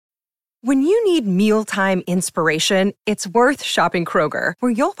When you need mealtime inspiration, it's worth shopping Kroger,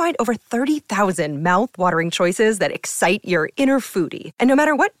 where you'll find over 30,000 mouth-watering choices that excite your inner foodie. And no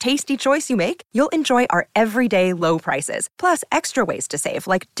matter what tasty choice you make, you'll enjoy our everyday low prices, plus extra ways to save,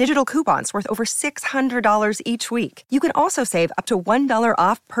 like digital coupons worth over $600 each week. You can also save up to $1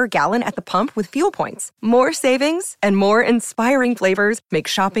 off per gallon at the pump with fuel points. More savings and more inspiring flavors make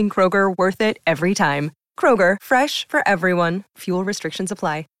shopping Kroger worth it every time. Kroger, fresh for everyone. Fuel restrictions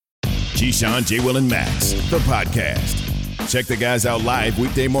apply. Keyshawn, J. Will, and Max, the podcast. Check the guys out live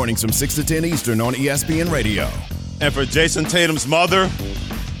weekday mornings from 6 to 10 Eastern on ESPN Radio. And for Jason Tatum's mother,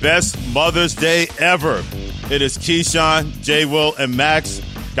 best Mother's Day ever. It is Keyshawn, J. Will, and Max.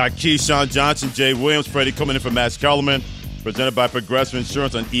 Got Keyshawn Johnson, Jay Williams, Freddie coming in for Max Kellerman. Presented by Progressive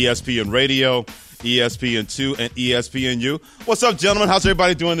Insurance on ESPN Radio, ESPN2, and ESPNU. What's up, gentlemen? How's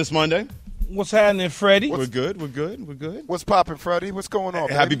everybody doing this Monday? What's happening, Freddie? We're good. What's popping, Freddie? What's going on,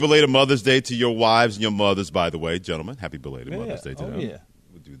 Happy baby? belated Mother's Day to your wives and your mothers, by the way, gentlemen. Happy belated Mother's Day to them. Yeah.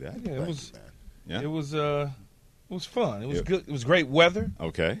 We'll do that. Yeah, Yeah. it was fun. It was good. It was great weather.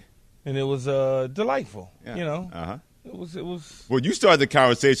 Okay. And it was delightful. Yeah. You know. Uh-huh. It was. Well, you started the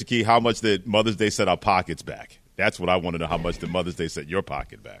conversation, Key, how much did Mother's Day set our pockets back? That's what I want to know, how much did Mother's Day set your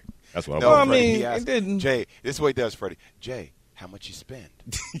pocket back? That's what I want to know. Freddie, he asked, it didn't. Jay, this is what he does, Freddie. Jay, how much you spend?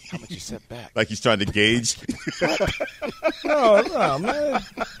 How much you set back? Like he's trying to gauge. No, man.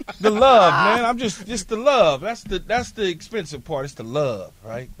 The love, man. I'm just the love. That's the expensive part. It's the love,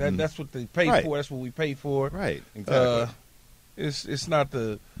 right? That's what they pay Right. for. That's what we pay for. Right, exactly. It's not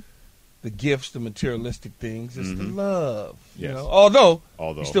the gifts, the materialistic things. It's the love. Yes. You know, although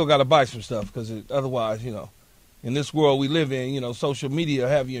Although. you still got to buy some stuff because otherwise, you know, in this world we live in, you know, social media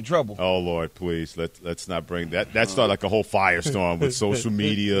have you in trouble. Oh, Lord, please, let's not bring that. That started like a whole firestorm with social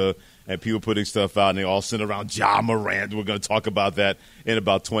media and people putting stuff out, and they all sent around Ja Morant. We're going to talk about that in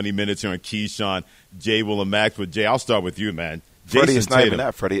about 20 minutes here on Keyshawn, Jay, Will, and Max. But, Jay, I'll start with you, man. Freddie, Jason it's not Tatum. even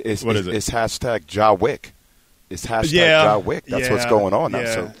that, Freddie. It's hashtag Ja Wick. It's hashtag Ja Wick. That's what's going on now.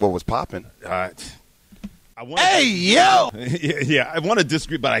 So what was popping? Hey, yo! Yeah, I want to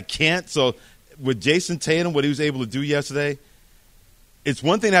disagree, but I can't. So with Jason Tatum, what he was able to do yesterday, it's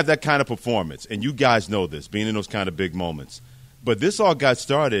one thing to have that kind of performance, and you guys know this, being in those kind of big moments. But this all got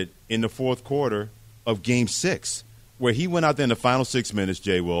started in the fourth quarter of Game 6, where he went out there in the final 6 minutes,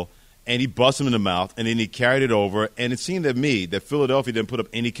 Jay Will, and he busted him in the mouth, and then he carried it over. And it seemed to me that Philadelphia didn't put up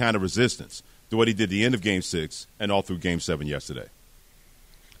any kind of resistance to what he did at the end of Game 6 and all through Game 7 yesterday.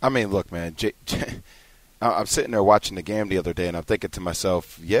 I mean, look, man. I'm sitting there watching the game the other day, and I'm thinking to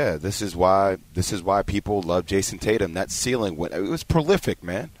myself, yeah, this is why people love Jason Tatum. That ceiling it was prolific,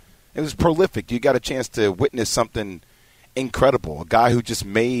 man. It was prolific. You got a chance to witness something incredible. A guy who just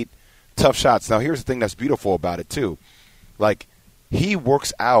made tough shots. Now, here's the thing that's beautiful about it too. Like, he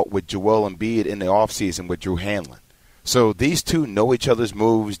works out with Joel Embiid in the offseason with Drew Hanlen. So these two know each other's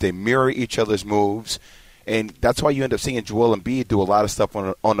moves. They mirror each other's moves. And that's why you end up seeing Joel Embiid do a lot of stuff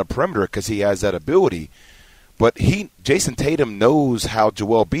on the perimeter because he has that ability. But Jason Tatum knows how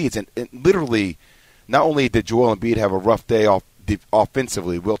Joel beats. And literally, not only did Joel Embiid have a rough day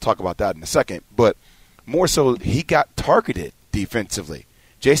offensively, we'll talk about that in a second, but more so he got targeted defensively.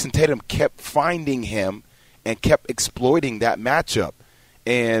 Jason Tatum kept finding him and kept exploiting that matchup.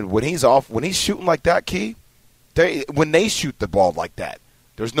 And when he's shooting like that, Key, when they shoot the ball like that,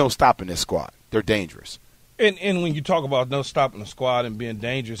 there's no stopping this squad. They're dangerous. And when you talk about no stopping the squad and being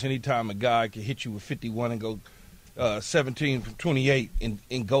dangerous, anytime a guy can hit you with 51 and go 17 from 28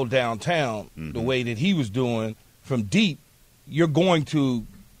 and go downtown the way that he was doing from deep, you're going to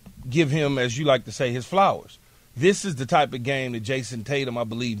give him, as you like to say, his flowers. This is the type of game that Jason Tatum, I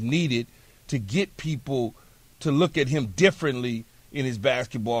believe, needed to get people to look at him differently in his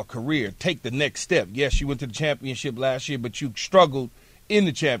basketball career. Take the next step. Yes, you went to the championship last year, but you struggled in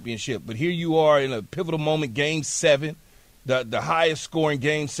the championship. But here you are in a pivotal moment, Game 7, the highest scoring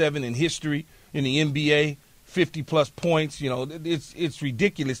Game 7 in history in the NBA, 50-plus points. You know, it's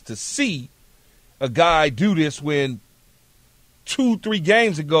ridiculous to see a guy do this when 2-3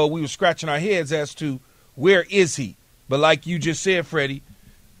 games ago we were scratching our heads as to where is he. But like you just said, Freddie,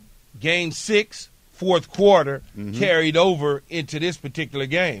 Game 6, fourth quarter, carried over into this particular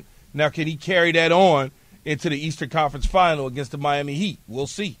game. Now, can he carry that on into the Eastern Conference Final against the Miami Heat? We'll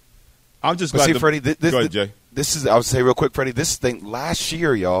see. I'm just glad. Freddie, go ahead, Jay. This is, I would say real quick, Freddie, this thing last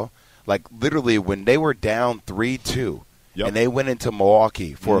year, y'all, like literally when they were down 3-2 and they went into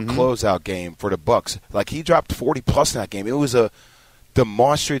Milwaukee for a closeout game for the Bucks, like he dropped 40-plus in that game. It was a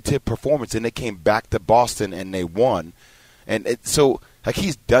demonstrative performance, and they came back to Boston and they won. And so Like,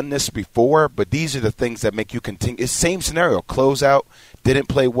 he's done this before, but these are the things that make you continue. It's same scenario. Closeout, didn't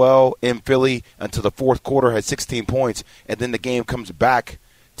play well in Philly until the fourth quarter, had 16 points, and then the game comes back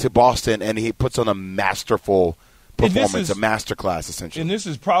to Boston, and he puts on a masterful performance, a masterclass, essentially. And this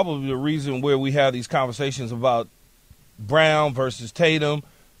is probably the reason where we have these conversations about Brown versus Tatum.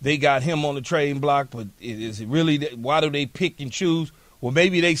 They got him on the trading block, but is it really – why do they pick and choose? Well,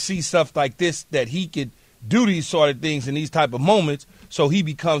 maybe they see stuff like this that he could do these sort of things in these type of moments, so he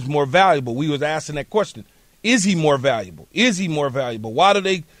becomes more valuable. We was asking that question. Is he more valuable? Is he more valuable? Why do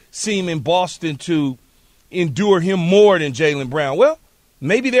they seem in Boston to endure him more than Jaylen Brown? Well,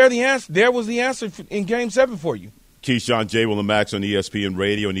 maybe there was the answer in Game 7 for you. Keyshawn, J. Will, and Max on ESPN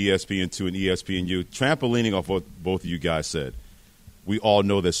Radio and ESPN2 and ESPNU. Trampolining off what both of you guys said. We all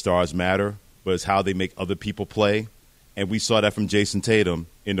know that stars matter, but it's how they make other people play. And we saw that from Jason Tatum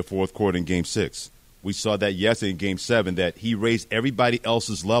in the fourth quarter in Game 6. We saw that yesterday in Game 7, that he raised everybody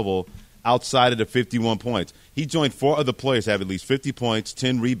else's level outside of the 51 points. He joined 4 other players to have at least 50 points,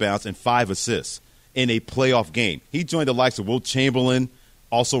 10 rebounds, and 5 assists in a playoff game. He joined the likes of Wilt Chamberlain,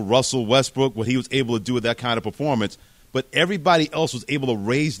 also Russell Westbrook, what he was able to do with that kind of performance. But everybody else was able to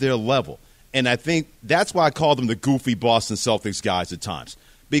raise their level. And I think that's why I call them the goofy Boston Celtics guys at times,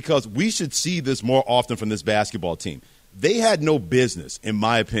 because we should see this more often from this basketball team. They had no business, in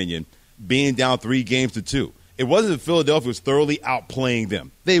my opinion, being down 3-2. It wasn't that Philadelphia was thoroughly outplaying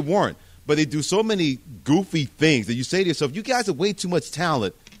them. They weren't. But they do so many goofy things that you say to yourself, you guys have way too much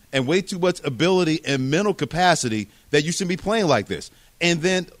talent and way too much ability and mental capacity that you shouldn't be playing like this. And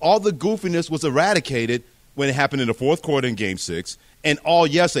then all the goofiness was eradicated when it happened in the fourth quarter in Game 6 and all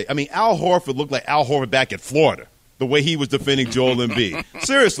yesterday. I mean, Al Horford looked like Al Horford back at Florida, the way he was defending Joel Embiid.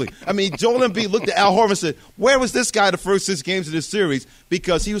 Seriously. I mean, Joel Embiid looked at Al Horford and said, where was this guy the first 6 games of this series?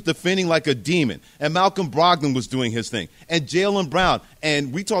 Because he was defending like a demon. And Malcolm Brogdon was doing his thing. And Jaylen Brown,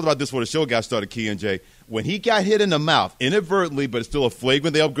 and we talked about this before the show got started, Key and Jay, when he got hit in the mouth, inadvertently, but it's still a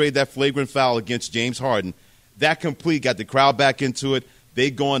flagrant, they upgraded that flagrant foul against James Harden. That complete got the crowd back into it. They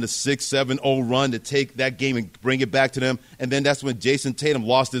go on a 6-7-0 run to take that game and bring it back to them. And then that's when Jason Tatum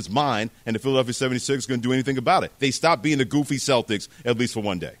lost his mind, and the Philadelphia 76ers couldn't do anything about it. They stopped being the goofy Celtics, at least for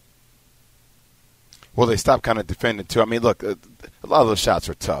one day. Well, they stopped kind of defending, too. I mean, look, a lot of those shots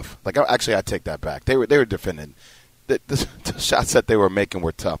were tough. Like, actually, I take that back. They were defending. The shots that they were making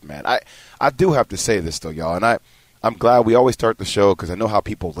were tough, man. I do have to say this, though, y'all, and I'm glad we always start the show because I know how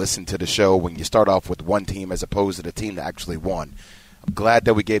people listen to the show when you start off with one team as opposed to the team that actually won. I'm glad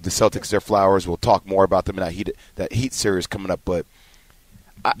that we gave the Celtics their flowers. We'll talk more about them in that Heat series coming up. But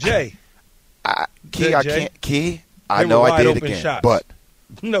Jay, Key, I can't. Key, I know I did it again, shots. but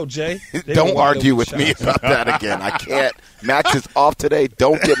no, Jay, don't argue with me about that again. I can't. Max is off today.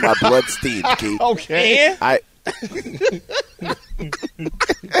 Don't get my blood steamed, Key. Okay. But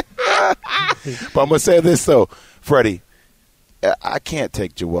I'm gonna say this though, Freddie. I can't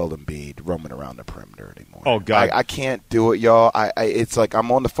take Joel Embiid roaming around the perimeter anymore. Oh, God. I can't do it, y'all. It's like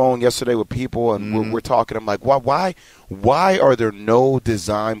I'm on the phone yesterday with people, and we're talking. I'm like, why are there no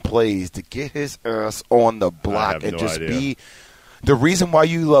design plays to get his ass on the block and just be – the reason why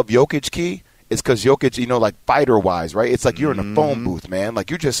you love Jokic, Key, is because Jokic, like fighter-wise, right? It's like you're in a phone booth, man. Like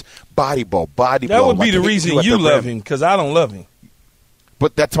you're just body blow. That would be the reason you love him, because I don't love him.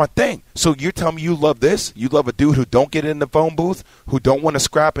 But that's my thing. So you're telling me you love this? You love a dude who don't get in the phone booth, who don't want to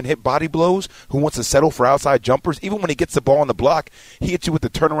scrap and hit body blows, who wants to settle for outside jumpers? Even when he gets the ball on the block, he hits you with the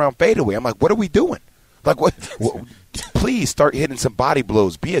turnaround fadeaway. I'm like, what are we doing? Like, what? Please start hitting some body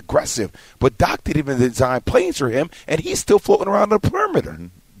blows. Be aggressive. But Doc didn't even design plays for him, and he's still floating around the perimeter.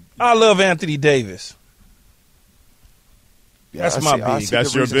 I love Anthony Davis. Yeah, that's my big.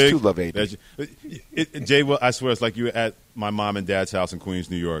 That's your big. Love AD. Jay, well, I swear it's like you were at my mom and dad's house in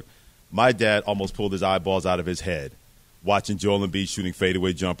Queens, New York. My dad almost pulled his eyeballs out of his head watching Joel Embiid shooting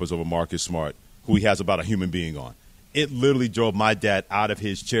fadeaway jumpers over Marcus Smart, who he has about a human being on. It literally drove my dad out of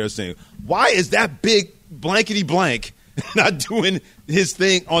his chair saying, why is that big blankety blank not doing his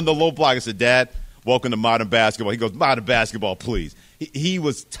thing on the low block? I said, Dad, welcome to modern basketball. He goes, modern basketball, please. He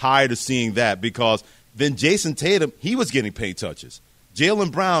was tired of seeing that because – then Jason Tatum, he was getting paint touches.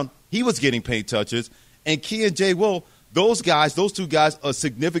 Jaylen Brown, he was getting paint touches. And Key and Jay Will, those two guys are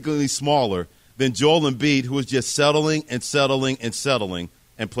significantly smaller than Joel Embiid, who is just settling and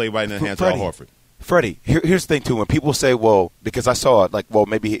play right in the hands of Al Horford. Freddie, here's the thing, too. When people say, well, because I saw it, like, well,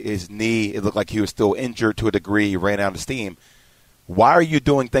 maybe his knee, it looked like he was still injured to a degree, he ran out of steam. Why are you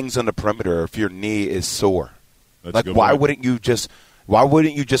doing things on the perimeter if your knee is sore? Like, why wouldn't you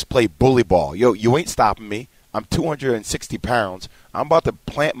just play bully ball? Yo, you ain't stopping me. I'm 260 pounds. I'm about to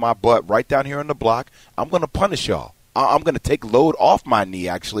plant my butt right down here on the block. I'm going to punish y'all. I'm going to take load off my knee,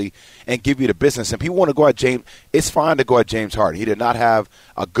 actually, and give you the business. And people want to go at James. It's fine to go at James Harden. He did not have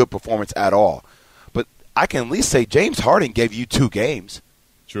a good performance at all. But I can at least say James Harden gave you 2 games.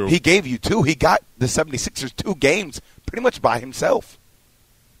 True. He gave you 2. He got the 76ers 2 games pretty much by himself.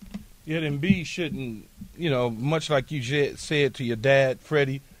 Yet Embiid shouldn't, much like you said to your dad,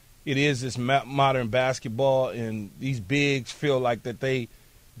 Freddie, it is this modern basketball, and these bigs feel like that they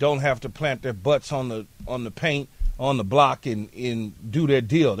don't have to plant their butts on the paint, on the block, and do their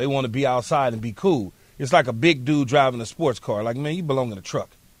deal. They want to be outside and be cool. It's like a big dude driving a sports car. Like, man, you belong in a truck.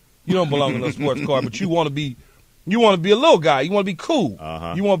 You don't belong in a sports car, but you want to be a little guy. You want to be cool.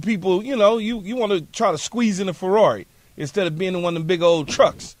 Uh-huh. You want people, you want to try to squeeze in a Ferrari instead of being in one of them big old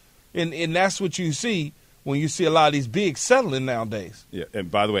trucks. And that's what you see when you see a lot of these bigs settling nowadays. Yeah,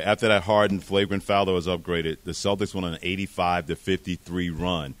 and by the way, after that Harden flagrant foul that was upgraded, the Celtics went on an 85-53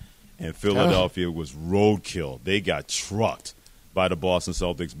 run, and Philadelphia was roadkill. They got trucked by the Boston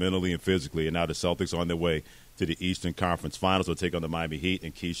Celtics mentally and physically, and now the Celtics are on their way to the Eastern Conference Finals. They'll take on the Miami Heat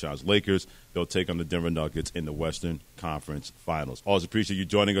and Keyshawn's Lakers. They'll take on the Denver Nuggets in the Western Conference Finals. Always appreciate you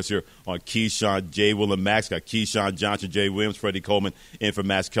joining us here on Keyshawn, J. Will, and Max. Got Keyshawn Johnson, Jay Williams, Freddie Coleman, in for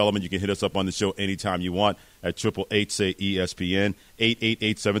Max Kellerman. You can hit us up on the show anytime you want at 888-SAY-ESPN,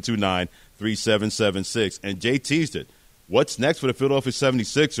 888-729-3776. And Jay teased it. What's next for the Philadelphia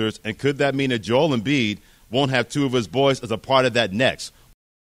 76ers, and could that mean that Joel Embiid won't have 2 of his boys as a part of that next?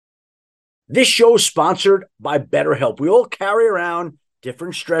 This show is sponsored by BetterHelp. We all carry around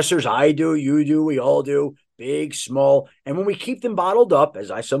different stressors. I do, you do, we all do, big, small. And when we keep them bottled up,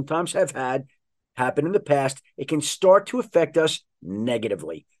 as I sometimes have had happen in the past, it can start to affect us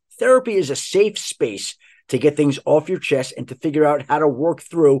negatively. Therapy is a safe space to get things off your chest and to figure out how to work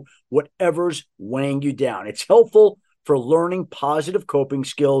through whatever's weighing you down. It's helpful for learning positive coping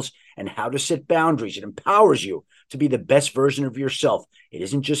skills and how to set boundaries. It empowers you to be the best version of yourself. It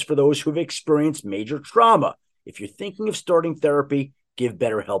isn't just for those who've experienced major trauma. If you're thinking of starting therapy, give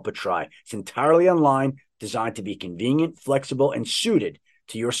BetterHelp a try. It's entirely online, designed to be convenient, flexible, and suited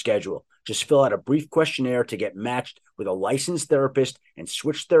to your schedule. Just fill out a brief questionnaire to get matched with a licensed therapist and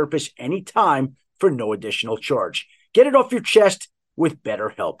switch therapists anytime for no additional charge. Get it off your chest with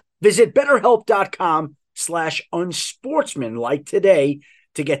BetterHelp. Visit BetterHelp.com/unsportsmanlike today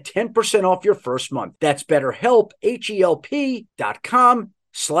to get 10% off your first month. That's BetterHelp,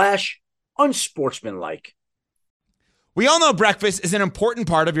 HELP.com/unsportsmanlike. We all know breakfast is an important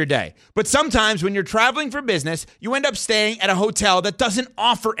part of your day, but sometimes when you're traveling for business, you end up staying at a hotel that doesn't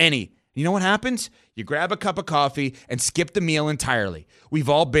offer any. You know what happens? You grab a cup of coffee and skip the meal entirely. We've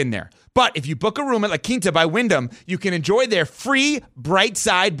all been there. But if you book a room at La Quinta by Wyndham, you can enjoy their free Bright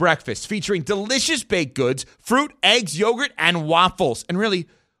Side breakfast featuring delicious baked goods, fruit, eggs, yogurt, and waffles. And really,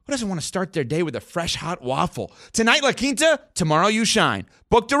 who doesn't want to start their day with a fresh, hot waffle? Tonight, La Quinta, tomorrow you shine.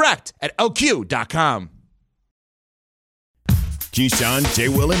 Book direct at LQ.com. Keyshawn, J.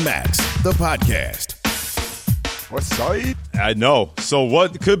 Will, and Max, the podcast. West side? I know. So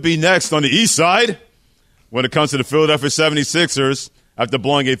what could be next on the east side when it comes to the Philadelphia 76ers after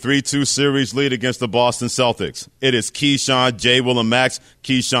blowing a 3-2 series lead against the Boston Celtics? It is Keyshawn, J. Will, and Max.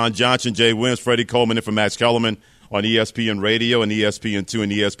 Keyshawn Johnson, Jay Williams, Freddie Coleman, and for Max Kellerman on ESPN Radio and ESPN2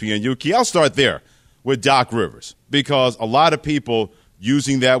 and ESPNU. Key, I'll start there with Doc Rivers because a lot of people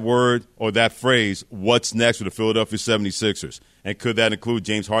using that word or that phrase, what's next with the Philadelphia 76ers? And could that include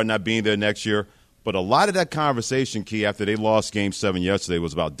James Harden not being there next year? But a lot of that conversation, Key, after they lost Game 7 yesterday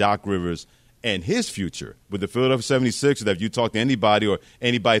was about Doc Rivers and his future with the Philadelphia 76ers. That if you talk to anybody or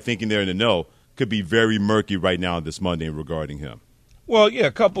anybody thinking they're in the know, could be very murky right now this Monday regarding him. Well, yeah,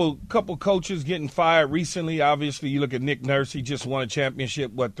 a couple coaches getting fired recently. Obviously, you look at Nick Nurse. He just won a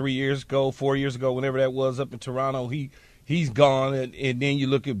championship, 4 years ago, whenever that was, up in Toronto. He's gone. And then you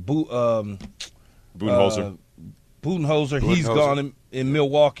look at Budenholzer. He's gone in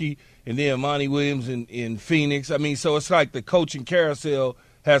Milwaukee. And then Monty Williams in Phoenix. I mean, so it's like the coaching carousel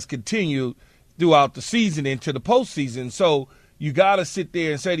has continued throughout the season into the postseason. So you got to sit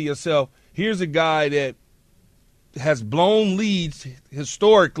there and say to yourself, here's a guy that has blown leads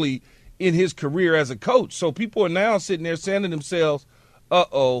historically in his career as a coach. So people are now sitting there saying to themselves,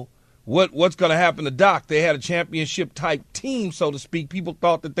 what's going to happen to Doc? They had a championship-type team, so to speak. People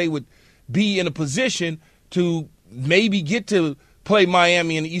thought that they would be in a position to maybe get to play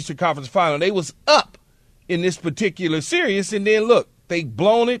Miami in the Eastern Conference Final. They was up in this particular series, and then look, they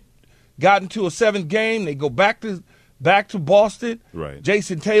blown it, got into a 7th game. They go back to Boston. Right.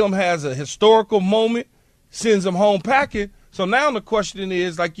 Jason Tatum has a historical moment, sends them home packing. So now the question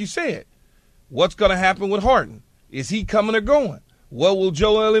is, like you said, what's going to happen with Harden? Is he coming or going? What will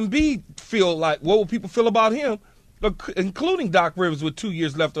Joel Embiid feel like? What will people feel about him including Doc Rivers with 2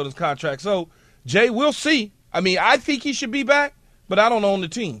 years left on his contract. So, Jay, we'll see. I mean, I think he should be back, but I don't own the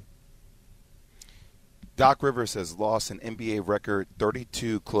team. Doc Rivers has lost an NBA record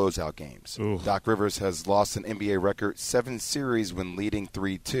 32 closeout games. Oof. Doc Rivers has lost an NBA record 7 series when leading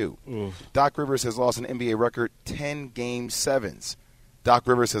 3-2. Doc Rivers has lost an NBA record 10 Game 7s. Doc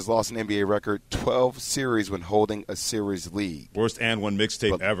Rivers has lost an NBA record 12 series when holding a series lead. Worst and one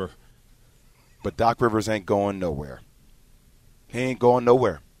mixtape ever. But Doc Rivers ain't going nowhere. He ain't going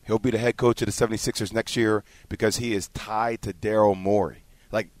nowhere. He'll be the head coach of the 76ers next year because he is tied to Daryl Morey.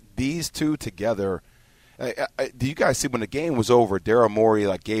 Like, these two together – do you guys see when the game was over, Daryl Morey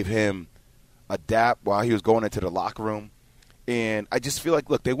gave him a dap while he was going into the locker room? And I just feel like,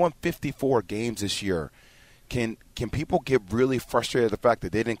 look, they won 54 games this year. Can people get really frustrated at the fact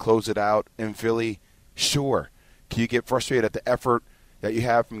that they didn't close it out in Philly? Sure. Can you get frustrated at the effort that you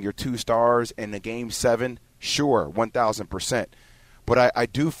have from your 2 stars in the Game 7? Sure, 1,000%. But I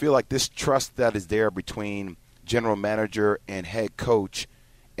do feel like this trust that is there between general manager and head coach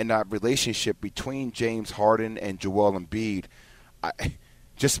and that relationship between James Harden and Joel Embiid,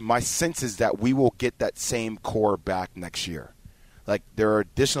 just my sense is that we will get that same core back next year. Like, there are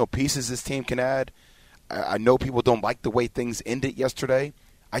additional pieces this team can add. I know people don't like the way things ended yesterday.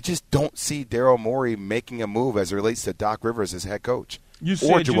 I just don't see Daryl Morey making a move as it relates to Doc Rivers as head coach,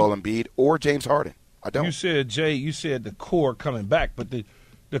 or Joel Embiid, or James Harden. I don't. You said, Jay, the core coming back, but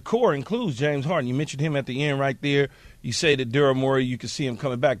the core includes James Harden. You mentioned him at the end right there. You say that Daryl Morey, you can see him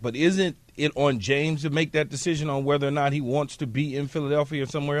coming back. But isn't it on James to make that decision on whether or not he wants to be in Philadelphia or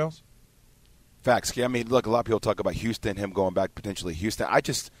somewhere else? Facts. I mean, look, a lot of people talk about Houston, him going back potentially Houston.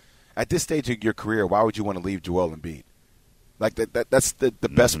 At this stage of your career, why would you want to leave Joel Embiid? Like, that's the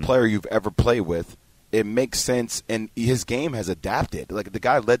best player you've ever played with. It makes sense, and his game has adapted. Like, the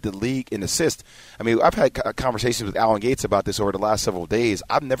guy led the league in assists. I mean, I've had conversations with Alan Gates about this over the last several days.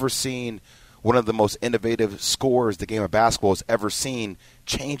 I've never seen one of the most innovative scorers the game of basketball has ever seen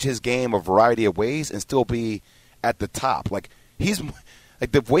change his game a variety of ways and still be at the top. Like, he's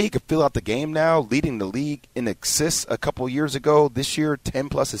like, the way he could fill out the game now, leading the league in assists a couple of years ago. This year,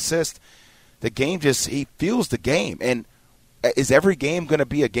 10-plus assists. The game he feels the game. And is every game going to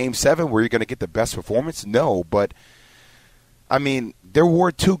be a Game 7 where you're going to get the best performance? No, but, I mean, there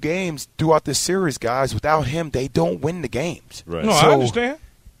were 2 games throughout this series, guys. Without him, they don't win the games. Right. No, I understand.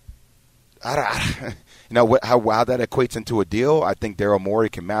 How that equates into a deal, I think Daryl Morey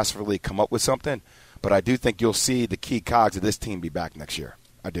can masterfully come up with something. But I do think you'll see the key cogs of this team be back next year.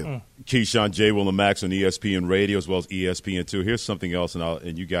 I do. Keyshawn, J. Will, and Max on ESPN Radio as well as ESPN2. Here's something else,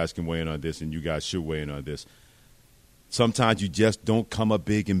 and you guys can weigh in on this, and you guys should weigh in on this. Sometimes you just don't come up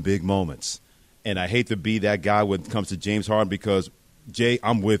big in big moments. And I hate to be that guy when it comes to James Harden because, Jay,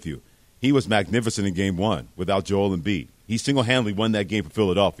 I'm with you. He was magnificent in Game 1 without Joel Embiid. He single-handedly won that game for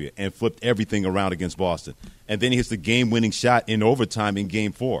Philadelphia and flipped everything around against Boston. And then he hits the game-winning shot in overtime in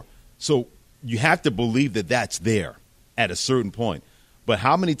Game 4. So you have to believe that that's there at a certain point. But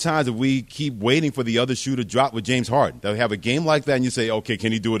how many times have we keep waiting for the other shoe to drop with James Harden? They'll have a game like that and you say, okay,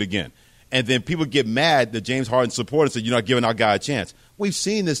 can he do it again? And then people get mad that James Harden supporters say, you're not giving our guy a chance. We've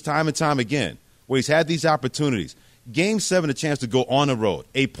seen this time and time again where he's had these opportunities. Game 7, a chance to go on the road.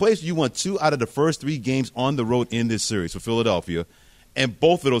 A place you won 2 out of the first 3 games on the road in this series for Philadelphia. And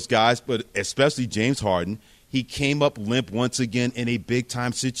both of those guys, but especially James Harden, he came up limp once again in a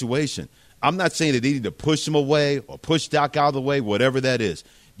big-time situation. I'm not saying that they need to push him away or push Doc out of the way, whatever that is.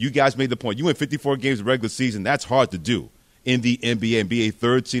 You guys made the point. You win 54 games in the regular season. That's hard to do in the NBA and be a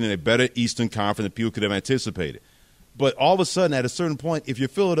third seed in a better Eastern Conference than people could have anticipated. But all of a sudden, at a certain point, if you're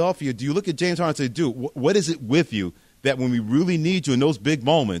Philadelphia, do you look at James Harden and say, dude, what is it with you that when we really need you in those big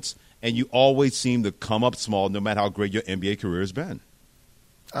moments and you always seem to come up small no matter how great your NBA career has been?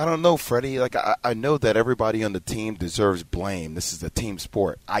 I don't know, Freddie. Like, I know that everybody on the team deserves blame. This is a team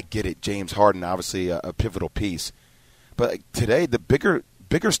sport. I get it. James Harden, obviously a pivotal piece. But today, the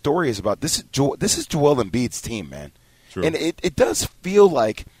bigger story is about this is Joel Embiid's team, man. True. And it does feel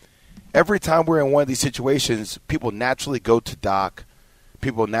like every time we're in one of these situations, people naturally go to Doc.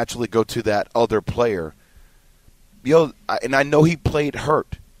 People naturally go to that other player. And I know he played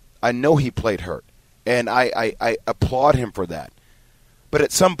hurt. And I applaud him for that. But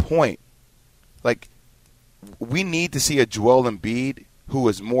at some point, like, we need to see a Joel Embiid who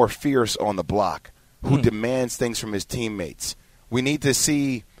is more fierce on the block, who demands things from his teammates. We need to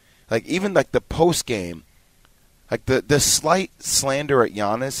see, like, even like the post game, like the slight slander at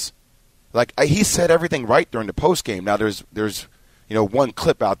Giannis. Like, he said everything right during the post game. Now there's one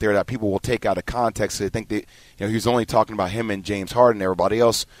clip out there that people will take out of context. They think that he was only talking about him and James Harden. Everybody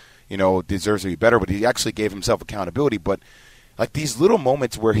else, deserves to be better, but he actually gave himself accountability. But like these little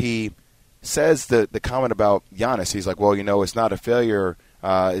moments where he says the comment about Giannis, he's like, well, it's not a failure.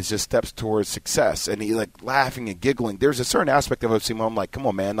 It's just steps towards success. And he like laughing and giggling. There's a certain aspect of him where I'm like, come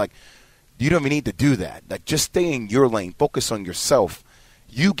on, man. Like, you don't even need to do that. Like, just stay in your lane. Focus on yourself.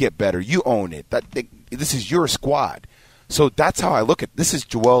 You get better. You own it. This is your squad. So that's how I look at it. This is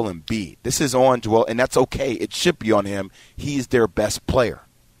Joel Embiid. This is on Joel, and that's okay. It should be on him. He's their best player.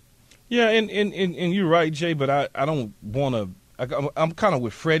 Yeah, and you're right, Jay, but I don't want to – I'm kind of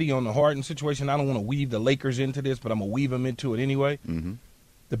with Freddie on the Harden situation. I don't want to weave the Lakers into this, but I'm going to weave them into it anyway. Mm-hmm.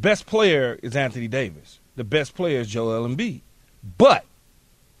 The best player is Anthony Davis. The best player is Joel Embiid. But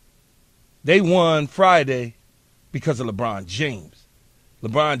they won Friday because of LeBron James.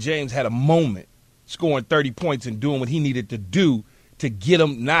 LeBron James had a moment scoring 30 points and doing what he needed to do to get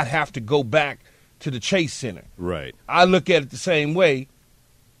him not have to go back to the Chase Center. Right. I look at it the same way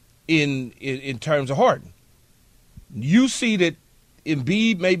in terms of Harden. You see that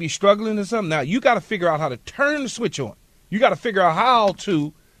Embiid may be struggling or something. Now, you got to figure out how to turn the switch on. You got to figure out how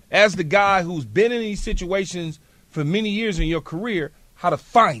to, as the guy who's been in these situations for many years in your career, how to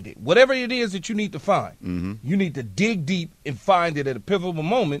find it. Whatever it is that you need to find, you need to dig deep and find it at a pivotal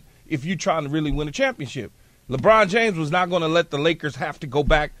moment if you're trying to really win a championship. LeBron James was not going to let the Lakers have to go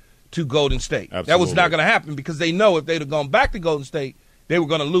back to Golden State. Absolutely. That was not going to happen because they know if they'd have gone back to Golden State, they were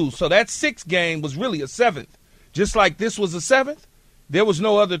going to lose. So that 6th game was really a 7th. Just like this was a 7th, there was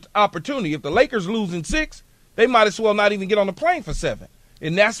no other opportunity. If the Lakers lose in 6, they might as well not even get on the plane for 7.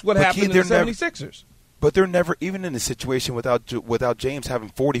 And that's what happened to the 76ers. But they're never even in a situation without James having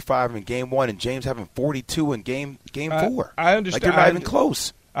 45 in Game 1 and James having 42 in Game 4. I understand. Like, they're not even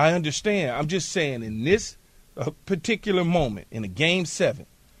close. I understand. I'm just saying in this particular moment, in a Game 7,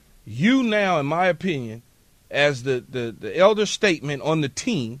 you now, in my opinion, as the elder statement on the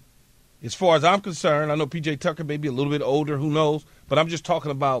team, as far as I'm concerned, I know P.J. Tucker may be a little bit older, who knows, but I'm just talking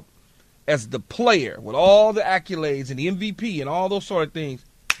about as the player with all the accolades and the MVP and all those sort of things,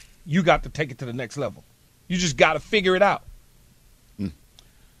 you got to take it to the next level. You just got to figure it out.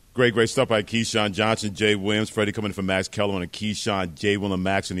 Great stuff by Keyshawn Johnson, Jay Williams, Freddie coming from Max Kellerman, and Keyshawn, Jay Will and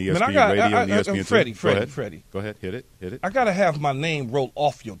Max on ESPN Radio and ESPN2. Freddie. Go ahead. Hit it. I got to have my name roll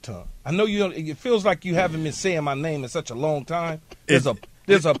off your tongue. I know you don't. It feels like you haven't been saying my name in such a long time. Why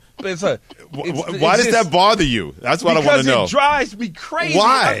does that bother you? That's what I want to know. Because it drives me crazy.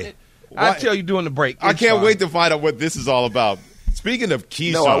 Why? I'll tell you during the break. I can't wait to find out what this is all about. Speaking of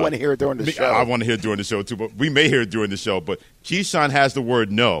Keyshawn. No, I want to hear it during the show. I want to hear it during the show, too, but we may hear it during the show. But Keyshawn has the word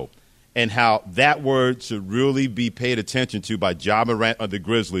no, and how that word should really be paid attention to by Ja Morant of the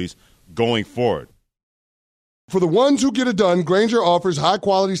Grizzlies going forward. For the ones who get it done, Grainger offers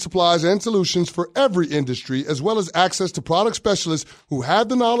high-quality supplies and solutions for every industry, as well as access to product specialists who have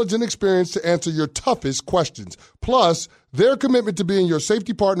the knowledge and experience to answer your toughest questions. Plus, their commitment to being your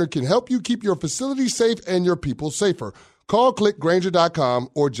safety partner can help you keep your facility safe and your people safer. Call, click Grainger.com,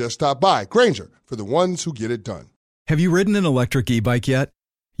 or just stop by. Grainger, for the ones who get it done. Have you ridden an electric e-bike yet?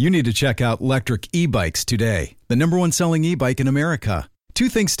 You need to check out Electric E-Bikes today, the #1 selling e-bike in America. 2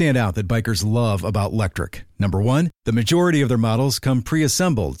 things stand out that bikers love about Electric. Number 1, the majority of their models come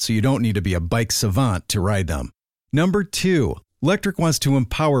pre-assembled, so you don't need to be a bike savant to ride them. Number 2, Electric wants to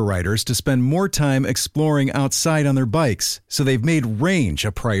empower riders to spend more time exploring outside on their bikes, so they've made range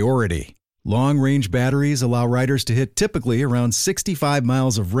a priority. Long-range batteries allow riders to hit typically around 65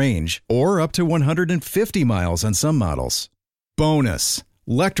 miles of range, or up to 150 miles on some models. Bonus,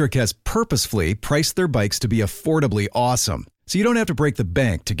 Electric has purposefully priced their bikes to be affordably awesome, so you don't have to break the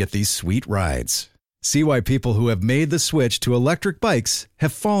bank to get these sweet rides. See why people who have made the switch to electric bikes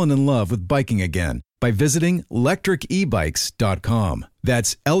have fallen in love with biking again by visiting lectricebikes.com.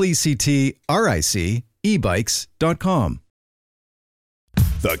 That's LECTRIC ebikes.com.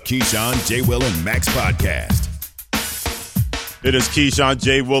 The Keyshawn, J. Will, and Max podcast. It is Keyshawn,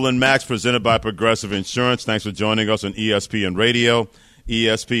 J. Will, and Max, presented by Progressive Insurance. Thanks for joining us on ESPN Radio,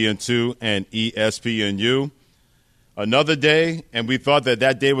 ESPN2, and ESPNU. Another day, and we thought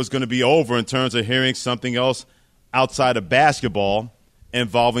that day was going to be over in terms of hearing something else outside of basketball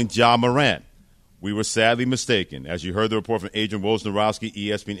involving Ja Morant. We were sadly mistaken. As you heard the report from Adrian Wojnarowski,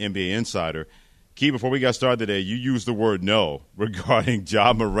 ESPN NBA insider. Key, before we got started today, you used the word no regarding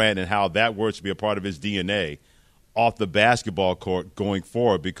Ja Morant and how that word should be a part of his DNA off the basketball court going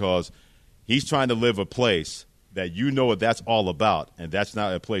forward, because he's trying to live a place that you know what that's all about, and that's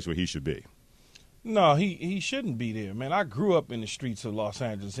not a place where he should be. No, he shouldn't be there, man. I grew up in the streets of Los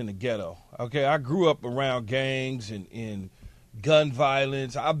Angeles, in the ghetto. Okay, I grew up around gangs and gun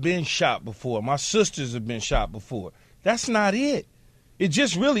violence. I've been shot before. My sisters have been shot before. That's not it. It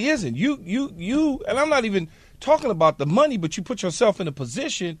just really isn't. You, and I'm not even talking about the money, but you put yourself in a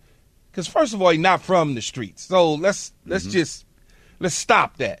position, because first of all, you're not from the streets. So let's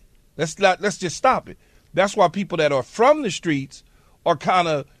stop that. Let's just stop it. That's why people that are from the streets are kind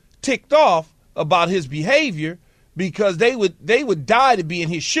of ticked off about his behavior, because they would die to be in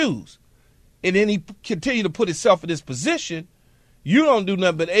his shoes. And then he continued to put himself in this position. You don't do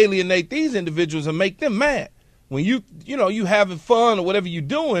nothing but alienate these individuals and make them mad. When you having fun or whatever you're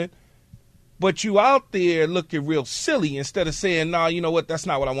doing, but you out there looking real silly instead of saying, nah, you know what, that's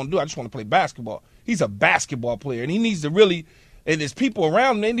not what I want to do. I just want to play basketball. He's a basketball player, and he needs to really, and there's people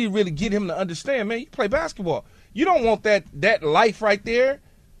around him, they need to really get him to understand, man, you play basketball. You don't want that life right there,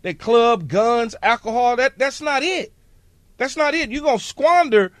 that club, guns, alcohol, that's not it. That's not it. You're going to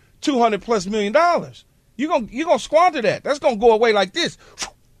squander $200+ million. You're gonna squander that. That's going to go away like this.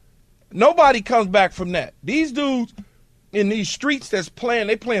 Nobody comes back from that. These dudes in these streets that's playing,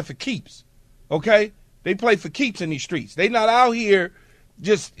 they playing for keeps. Okay? They play for keeps in these streets. They not out here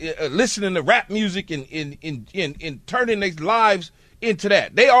just listening to rap music and turning their lives into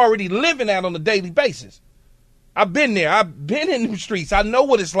that. They already living that on a daily basis. I've been there. I've been in the streets. I know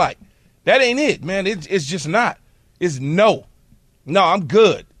what it's like. That ain't it, man. It's just not. It's no. No, I'm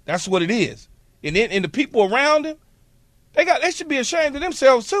good. That's what it is. And the people around him, they should be ashamed of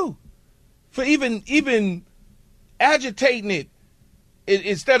themselves too, for even agitating it.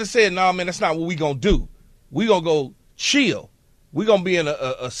 Instead of saying, "No, man, that's not what we gonna do. We gonna go chill. We gonna be in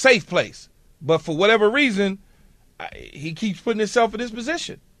a safe place." But for whatever reason, he keeps putting himself in this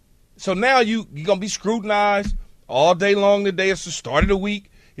position. So now you're gonna be scrutinized all day long. Today it's the start of the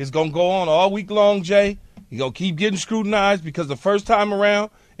week. It's gonna go on all week long, Jay. You're gonna keep getting scrutinized because the first time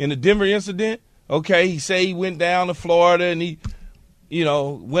around in the Denver incident, okay, he say he went down to Florida and he,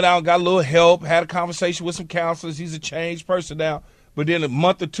 went out and got a little help, had a conversation with some counselors. He's a changed person now. But then a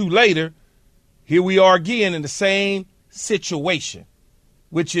month or two later, here we are again in the same situation,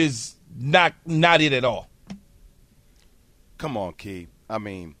 which is not it at all. Come on, Key. I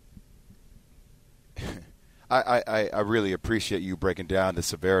mean, I really appreciate you breaking down the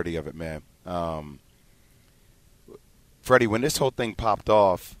severity of it, man. Freddie, when this whole thing popped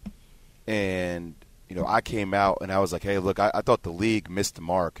off and, I came out and I was like, hey, look, I thought the league missed the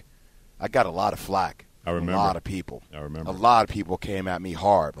mark. I got a lot of flack. I remember. A lot of people. I remember. A lot of people came at me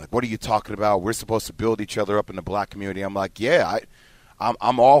hard. Like, what are you talking about? We're supposed to build each other up in the black community. I'm like, yeah,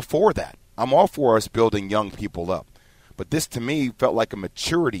 I'm all for that. I'm all for us building young people up. But this, to me, felt like a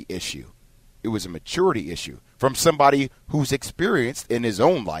maturity issue. It was a maturity issue from somebody who's experienced in his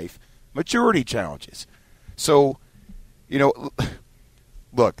own life maturity challenges. So,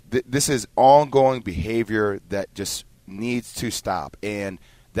 look, this is ongoing behavior that just needs to stop. And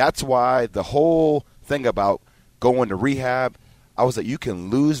that's why the whole thing about going to rehab, I was like, you can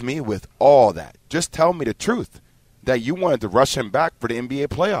lose me with all that. Just tell me the truth, that you wanted to rush him back for the NBA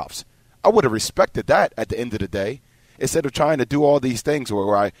playoffs. I would have respected that at the end of the day. Instead of trying to do all these things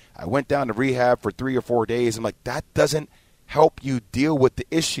where I went down to rehab for 3 or 4 days, I'm like, that doesn't help you deal with the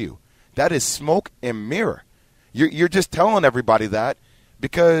issue. That is smoke and mirror. You're just telling everybody that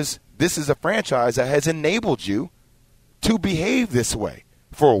because this is a franchise that has enabled you to behave this way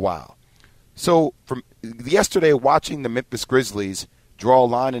for a while. So from yesterday, watching the Memphis Grizzlies draw a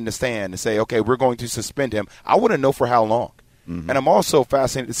line in the sand and say, okay, we're going to suspend him, I want to know for how long. Mm-hmm. And I'm also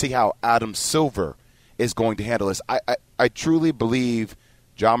fascinated to see how Adam Silver is going to handle this. I truly believe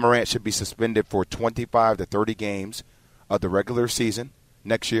Ja Morant should be suspended for 25 to 30 games of the regular season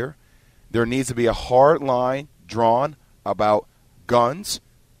next year. There needs to be a hard line drawn about guns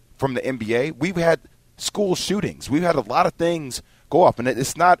from the NBA. We've had school shootings. We've had a lot of things go off, and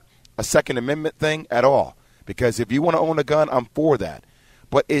it's not a Second Amendment thing at all, because if you want to own a gun, I'm for that.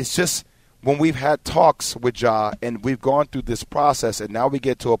 But it's just when we've had talks with Ja and we've gone through this process, and now we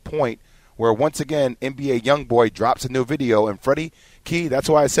get to a point where once again NBA YoungBoy drops a new video, and Freddie Key, that's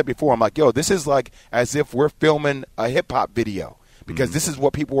why I said before, I'm like, yo, this is like as if we're filming a hip-hop video. Because this is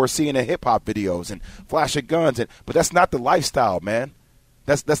what people were seeing in hip-hop videos and flashing guns. But that's not the lifestyle, man.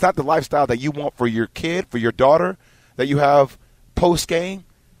 That's not the lifestyle that you want for your kid, for your daughter, that you have post-game.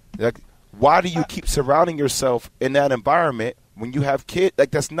 Like, why do you keep surrounding yourself in that environment when you have kids?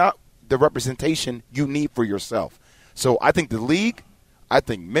 Like, that's not the representation you need for yourself. So I think the league, I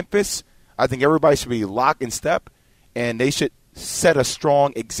think Memphis, I think everybody should be locked in step, and they should set a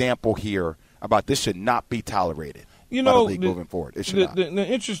strong example here about this should not be tolerated. Moving forward, it should not. The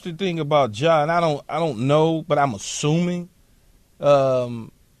interesting thing about Ja, and I don't know, but I'm assuming the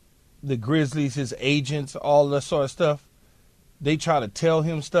Grizzlies, his agents, all that sort of stuff, they try to tell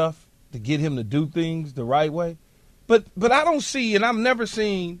him stuff to get him to do things the right way. But I don't see, and I've never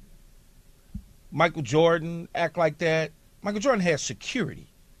seen Michael Jordan act like that. Michael Jordan had security.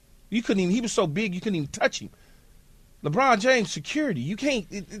 He was so big you couldn't even touch him. LeBron James, security. You can't,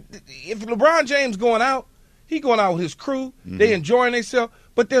 if LeBron James going out, he going out with his crew. Mm-hmm. They enjoying themselves,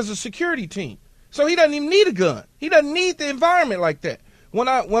 but there's a security team. So he doesn't even need a gun. He doesn't need the environment like that. When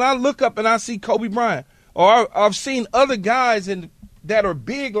I look up and I see Kobe Bryant, or I've seen other guys that are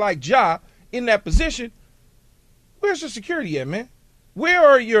big like Ja in that position, where's the security at, man? Where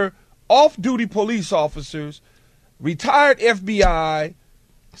are your off-duty police officers, retired FBI,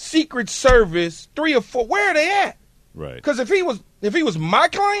 Secret Service, 3 or 4? Where are they at? Right. Because if he was my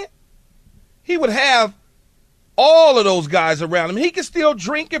client, he would have all of those guys around him. He could still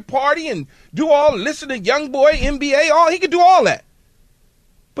drink and party and listen to Young Boy, NBA, he could do all that.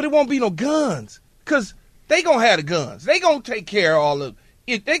 But it won't be no guns because they going to have the guns. They going to take care of all of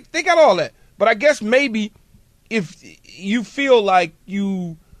it. They got all that. But I guess maybe if you feel like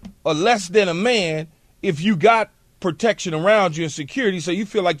you are less than a man, if you got protection around you and security, so you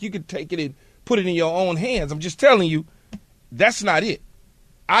feel like you could take it and put it in your own hands. I'm just telling you, that's not it.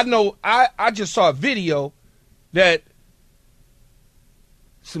 I know I just saw a video that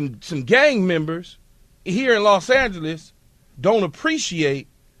some gang members here in Los Angeles don't appreciate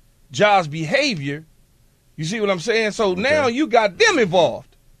Ja's behavior. You see what I'm saying? So now you got them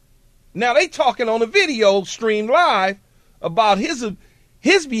involved. Now they talking on a video stream live about his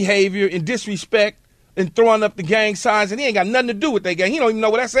behavior and disrespect and throwing up the gang signs, and he ain't got nothing to do with that gang. He don't even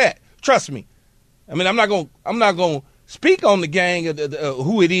know where that's at. Trust me. I mean, I'm not gonna speak on the gang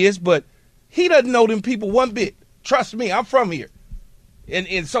who it is, but he doesn't know them people one bit. Trust me, I'm from here.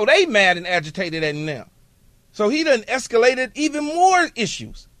 And so they mad and agitated at him now. So he done escalated even more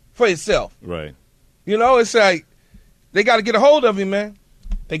issues for himself. Right. You know, it's like they got to get a hold of him, man.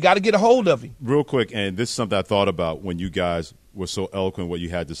 They got to get a hold of him. Real quick, and this is something I thought about when you guys were so eloquent what you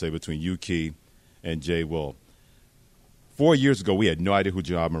had to say between you, Key, and Jay Will. 4 years ago, we had no idea who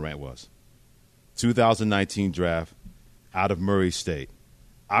Ja Morant was. 2019 draft out of Murray State.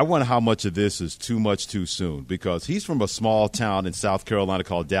 I wonder how much of this is too much too soon, because he's from a small town in South Carolina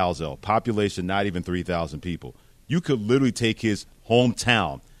called Dalzell, population not even 3,000 people. You could literally take his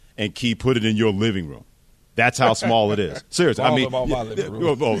hometown and put it in your living room. That's how small it is. Seriously, I mean,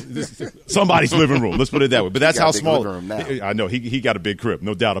 somebody's living room. Let's put it that way. But that's how small. I know he got a big crib,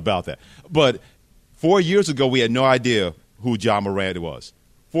 no doubt about that. But 4 years ago, we had no idea who Ja Morant was.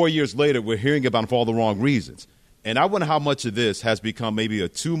 4 years later, we're hearing about him for all the wrong reasons. And I wonder how much of this has become maybe a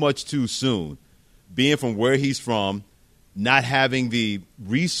too much too soon, being from where he's from, not having the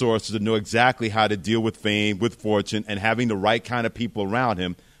resources to know exactly how to deal with fame, with fortune, and having the right kind of people around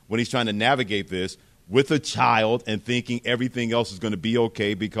him when he's trying to navigate this with a child and thinking everything else is going to be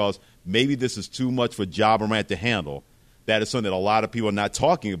okay because maybe this is too much for Ja Morant to handle. That is something that a lot of people are not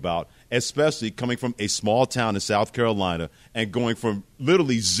talking about, especially coming from a small town in South Carolina and going from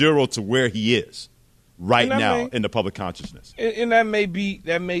literally zero to where he is right now in the public consciousness. And that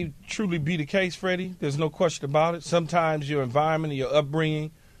may truly be the case, Freddie. There's no question about it. Sometimes your environment and your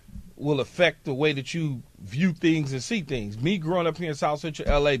upbringing will affect the way that you view things and see things. Me growing up here in South Central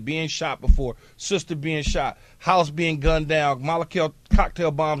L.A., being shot before, sister being shot, house being gunned down, Molotov cocktail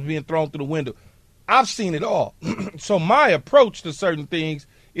bombs being thrown through the window. I've seen it all. So my approach to certain things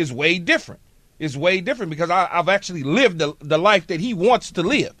is way different. It's way different because I've actually lived the life that he wants to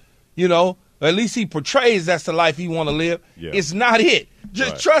live, you know. Or at least he portrays that's the life he want to live. Yeah. It's not it.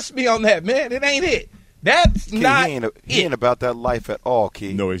 Just trust me on that, man. It ain't it. That's Key, not he ain't about that life at all,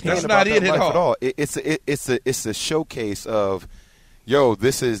 Key. No, he's not. That's not it at all. It's a showcase of,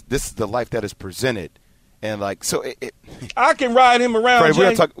 this is the life that is presented, and like so. I can ride him around. Fred,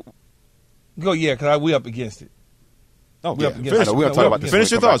 we're gonna talk. Go, because we up against it. Oh, we're gonna talk about this.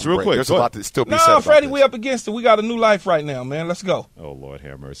 Finish your thoughts real quick. There's a lot to still be said. No, Freddie, we up against it. We got a new life right now, man. Let's go. Oh, Lord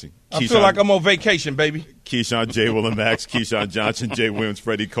have mercy. I feel like I'm on vacation, baby. Keyshawn, J. Will, and Max. Keyshawn Johnson, Jay Williams,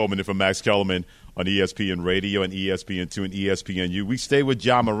 Freddie Coleman, and from Max Kellerman on ESPN Radio and ESPN2 and ESPNU. We stay with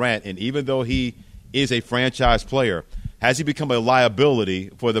Ja Morant, and even though he is a franchise player, has he become a liability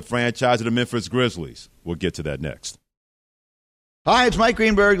for the franchise of the Memphis Grizzlies? We'll get to that next. Hi, it's Mike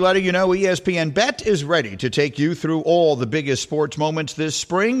Greenberg letting you know ESPN Bet is ready to take you through all the biggest sports moments this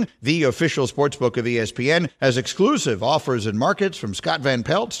spring. The official sportsbook of ESPN has exclusive offers and markets from Scott Van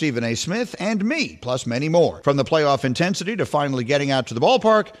Pelt, Stephen A. Smith, and me, plus many more. From the playoff intensity to finally getting out to the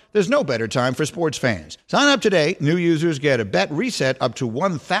ballpark, there's no better time for sports fans. Sign up today. New users get a bet reset up to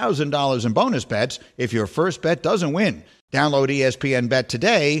 $1,000 in bonus bets if your first bet doesn't win. Download ESPN Bet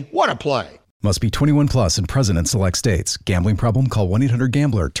today. What a play. Must be 21 plus and present in select states. Gambling problem? Call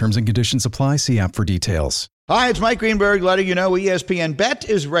 1-800-GAMBLER. Terms and conditions apply. See app for details. Hi, it's Mike Greenberg letting you know ESPN Bet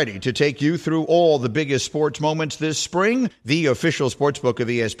is ready to take you through all the biggest sports moments this spring. The official sportsbook of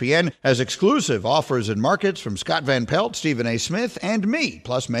ESPN has exclusive offers and markets from Scott Van Pelt, Stephen A. Smith, and me,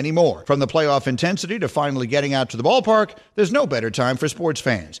 plus many more. From the playoff intensity to finally getting out to the ballpark, there's no better time for sports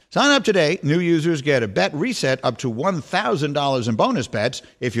fans. Sign up today. New users get a bet reset up to $1,000 in bonus bets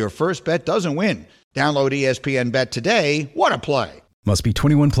if your first bet doesn't win. Download ESPN Bet today. What a play. Must be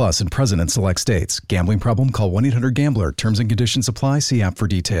 21 plus and present in select states. Gambling problem? Call 1-800-GAMBLER. Terms and conditions apply. See app for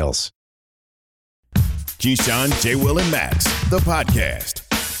details. Keyshawn, J. Will, and Max, the podcast.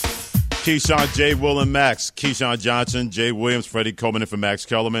 Keyshawn, J. Will, and Max. Keyshawn Johnson, Jay Williams, Freddie Coleman, and for Max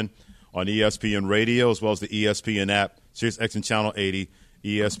Kellerman on ESPN Radio, as well as the ESPN app, Sirius XM Channel 80,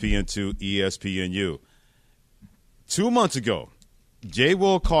 ESPN2, ESPNU. 2 months ago, Jay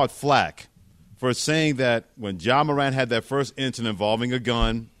Will caught flack for saying that when Ja Morant had that first incident involving a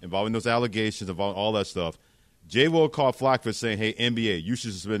gun, involving those allegations, involving all that stuff, Jay Will caught flack for saying, hey, NBA, you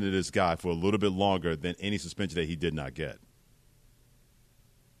should suspend this guy for a little bit longer than any suspension that he did not get.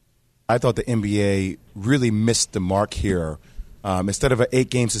 I thought the NBA really missed the mark here. Instead of an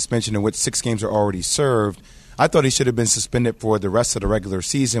 8-game suspension in which 6 games are already served, I thought he should have been suspended for the rest of the regular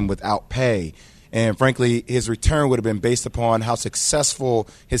season without pay. And frankly, his return would have been based upon how successful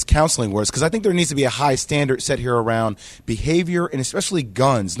his counseling was. Because I think there needs to be a high standard set here around behavior and especially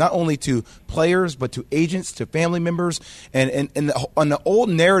guns, not only to players but to agents, to family members, and on the old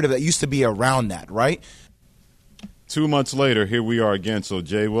narrative that used to be around that, right? 2 months later, here we are again. So,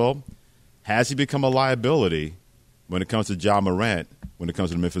 Jay Will, has he become a liability when it comes to Ja Morant, when it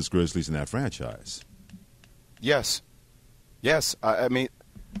comes to the Memphis Grizzlies and that franchise? Yes. Yes. I mean,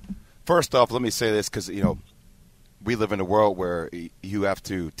 first off, let me say this because, we live in a world where you have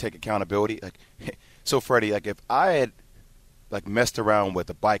to take accountability. So, Freddie, if I had, messed around with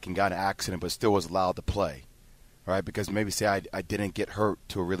a bike and got in an accident but still was allowed to play, right, because maybe say I didn't get hurt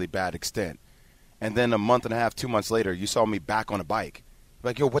to a really bad extent, and then a month and a half, 2 months later, you saw me back on a bike,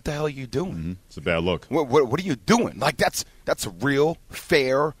 yo, what the hell are you doing? Mm-hmm. It's a bad look. What are you doing? That's a real,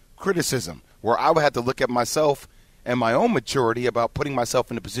 fair criticism where I would have to look at myself and my own maturity about putting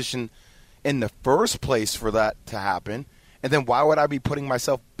myself in a position in the first place for that to happen, and then why would I be putting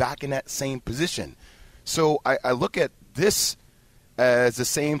myself back in that same position? So I look at this as the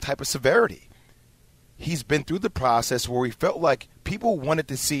same type of severity. He's been through the process where he felt like people wanted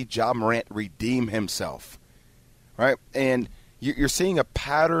to see Ja Morant redeem himself, right? And you're seeing a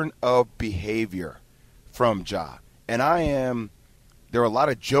pattern of behavior from Ja. And there are a lot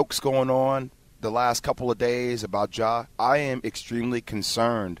of jokes going on the last couple of days about Ja. I am extremely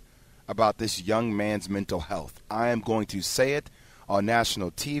concerned about this young man's mental health. I am going to say it on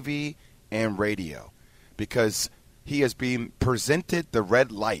national TV and radio because he is being presented the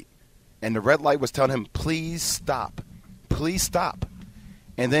red light. And the red light was telling him, please stop. Please stop.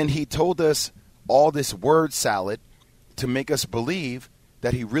 And then he told us all this word salad to make us believe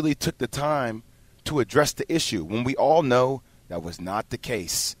that he really took the time to address the issue when we all know that was not the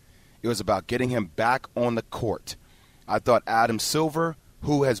case. It was about getting him back on the court. I thought Adam Silver,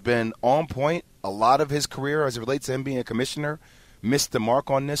 who has been on point a lot of his career as it relates to him being a commissioner, missed the mark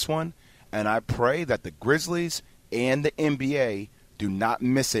on this one. And I pray that the Grizzlies and the NBA do not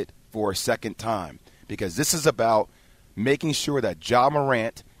miss it for a second time, because this is about making sure that Ja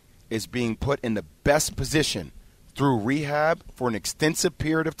Morant is being put in the best position through rehab for an extensive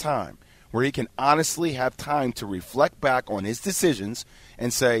period of time where he can honestly have time to reflect back on his decisions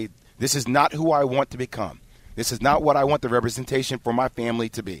and say, this is not who I want to become. This is not what I want the representation for my family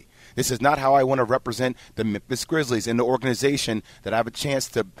to be. This is not how I want to represent the Memphis Grizzlies and the organization that I have a chance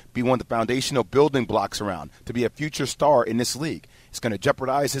to be one of the foundational building blocks around, to be a future star in this league. It's going to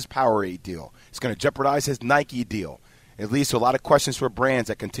jeopardize his Powerade deal. It's going to jeopardize his Nike deal. It leads to a lot of questions for brands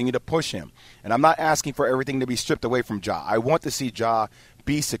that continue to push him. And I'm not asking for everything to be stripped away from Ja. I want to see Ja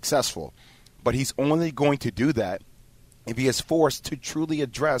be successful. But he's only going to do that if he is forced to truly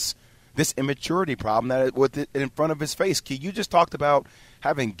address this immaturity problem that was in front of his face. Key, you just talked about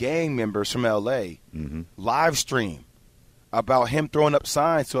having gang members from L.A. Live stream about him throwing up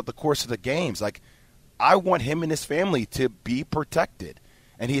signs throughout the course of the games. I want him and his family to be protected,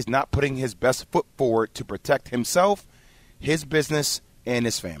 and he's not putting his best foot forward to protect himself, his business, and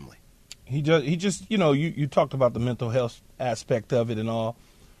his family. He just you talked about the mental health aspect of it and all.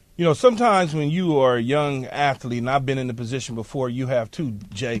 Sometimes when you are a young athlete, and I've been in the position before, you have too,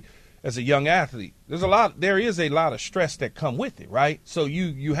 Jay, as a young athlete, there is a lot of stress that come with it, right? So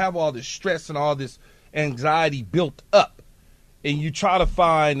you have all this stress and all this anxiety built up, and you try to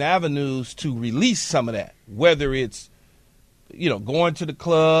find avenues to release some of that, whether it's, going to the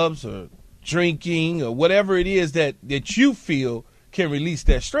clubs or drinking, or whatever it is that you feel can release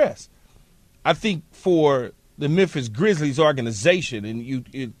that stress. I think for the Memphis Grizzlies organization, and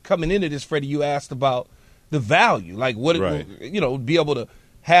you coming into this, Freddie, you asked about the value, like what right. Be able to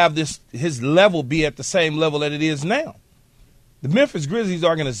have his level be at the same level that it is now. The Memphis Grizzlies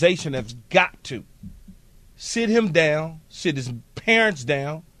organization has got to sit him down, sit his parents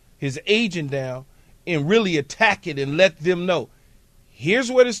down, his agent down, and really attack it and let them know,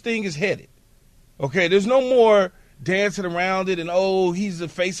 here's where this thing is headed. Okay, there's no more dancing around it and, he's the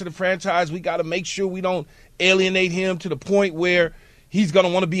face of the franchise. We got to make sure we don't alienate him to the point where he's going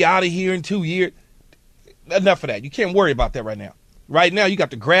to want to be out of here in 2 years. Enough of that. You can't worry about that right now. Right now, you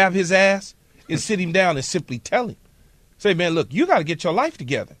got to grab his ass and sit him down and simply tell him. Say, man, look, you got to get your life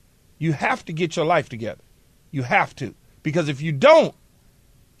together. You have to get your life together. You have to. Because if you don't,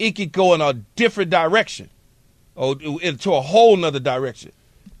 it could go in a different direction or into a whole nother direction.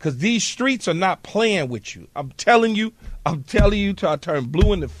 Because these streets are not playing with you. I'm telling you till I turn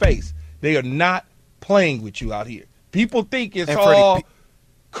blue in the face. They are not playing with you out here. People think it's all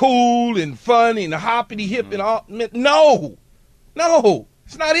cool and fun and hoppity hip and all. No,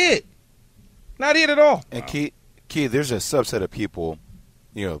 it's not it. Not it at all. And Key, there's a subset of people,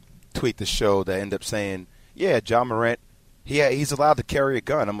 tweet the show that end up saying, yeah, Ja Morant, he's allowed to carry a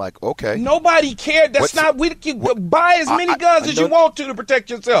gun. I'm like, okay. Nobody cared. That's not. We can buy as many guns as you want to protect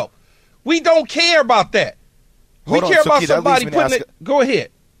yourself. We don't care about that. We care about somebody putting it. Go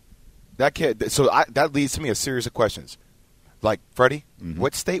ahead. That leads to me a series of questions. Like, Freddie,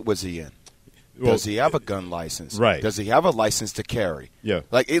 what state was he in? Does he have a gun license? Right. Does he have a license to carry? Yeah.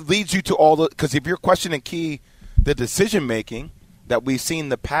 Like, it leads you to all the – because if you're questioning, Key, the decision-making that we've seen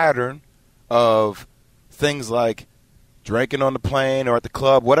the pattern of things like drinking on the plane or at the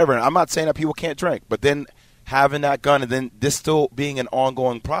club, whatever. And I'm not saying that people can't drink, but then having that gun and then this still being an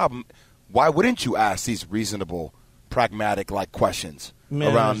ongoing problem, why wouldn't you ask these reasonable, pragmatic-like questions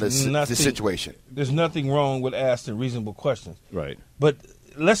around this situation? There's nothing wrong with asking reasonable questions. Right. But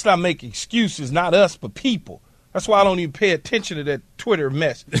let's not make excuses, not us, but people. That's why I don't even pay attention to that Twitter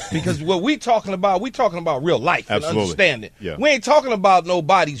mess. Because what we're talking about real life and understanding. Yeah. We ain't talking about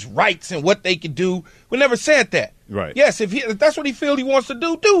nobody's rights and what they can do. We never said that. Right. Yes, if that's what he feels he wants to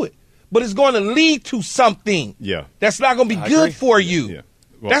do it. But it's going to lead to something. Yeah. That's not going to be good for you. Yeah.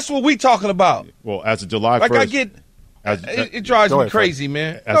 Well, that's what we're talking about. Well, as of July 1st. It drives me crazy,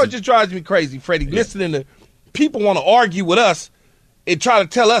 man. It just drives me crazy, Freddie. Yeah. Listening to people want to argue with us and try to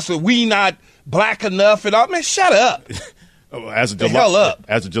tell us that we not black enough and all. Man, shut up. As of July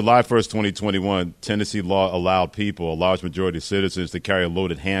 1st, 2021, Tennessee law allowed people, a large majority of citizens, to carry a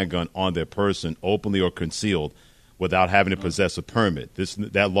loaded handgun on their person, openly or concealed, without having to possess a permit.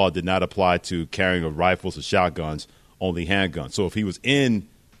 That law did not apply to carrying of rifles or shotguns, only handguns. So if he was in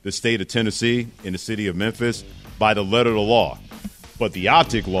the state of Tennessee, in the city of Memphis, by the letter of the law. But the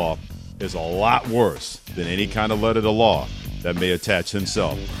optic law is a lot worse than any kind of letter of the law that may attach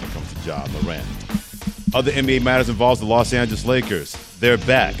himself when it comes to Ja Morant. Other NBA matters involves the Los Angeles Lakers. They're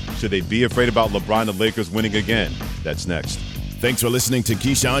back. Should they be afraid about LeBron and the Lakers winning again? That's next. Thanks for listening to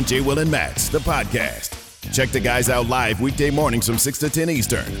Keyshawn, J. Will, and Max, the podcast. Check the guys out live weekday mornings from 6 to 10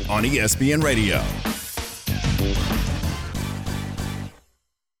 Eastern on ESPN Radio.